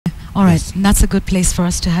All right, and that's a good place for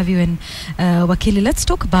us to have you in. Wakili, let's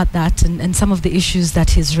talk about that and some of the issues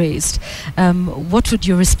that he's raised. What would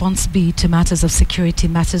your response be to matters of security,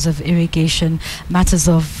 matters of irrigation, matters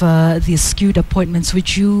of the skewed appointments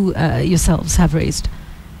which you yourselves have raised?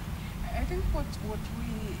 I think what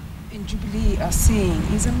we in Jubilee are seeing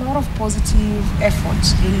is a lot of positive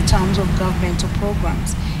efforts in terms of governmental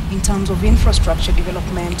programs, in terms of infrastructure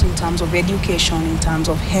development, in terms of education, in terms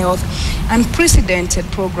of health, unprecedented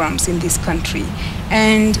programs in this country.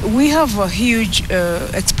 And we have a huge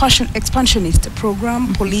expansionist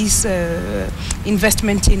program, police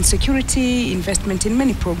investment in security, investment in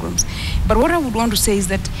many programs. But what I would want to say is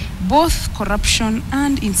that both corruption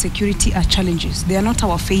and insecurity are challenges. They are not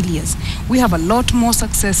our failures. We have a lot more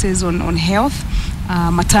successes on health,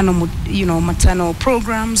 maternal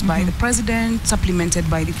programs by the president, supplemented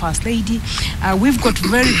by the First Lady. We've got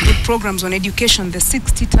very good programs on education, the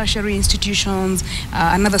 60 tertiary institutions,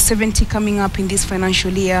 another 70 coming up in this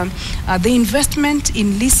financial year. The investment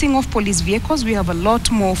in leasing of police vehicles, we have a lot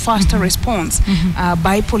more faster response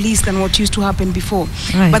by police than what used to happen before.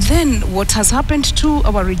 Right. But then what has happened to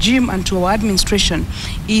our regime and to our administration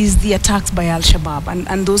is the attacks by Al-Shabaab.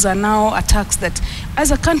 And those are now attacks that,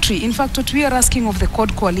 as a country, in fact, what we are asking of the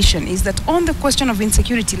CORD coalition is that on the question of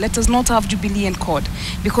insecurity, let us not have Jubilee and CORD,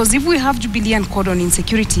 because if we have Jubilee and CORD on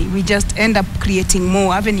insecurity, we just end up creating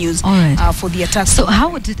more avenues for the attacks. So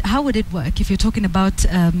how would it work if you're talking about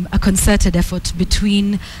a concerted effort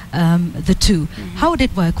between the two? How would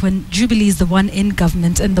it work when Jubilee is the one in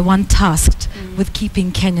government and the one tasked with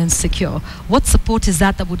keeping Kenyans secure? What support is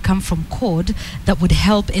that would come from CORD that would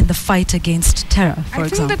help in the fight against terror, for example? I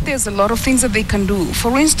think that there's a lot of things that they can do.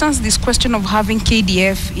 For instance, this question of having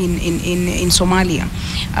KDF in Somalia.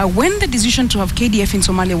 When the decision to have KDF in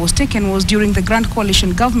Somalia was taken was during the Grand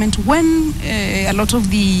Coalition government, when a lot of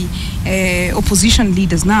the opposition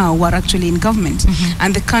leaders now were actually in government,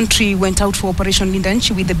 and the country went out for Operation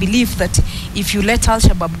Lindanchi with the belief that if you let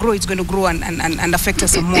Al-Shabaab grow, it's going to grow and affect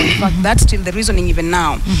us some more. In fact, that's still the reasoning even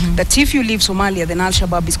now, that if you leave Somalia, then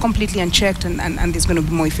Al-Shabaab is completely unchecked and there's going to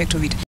be more effect of it.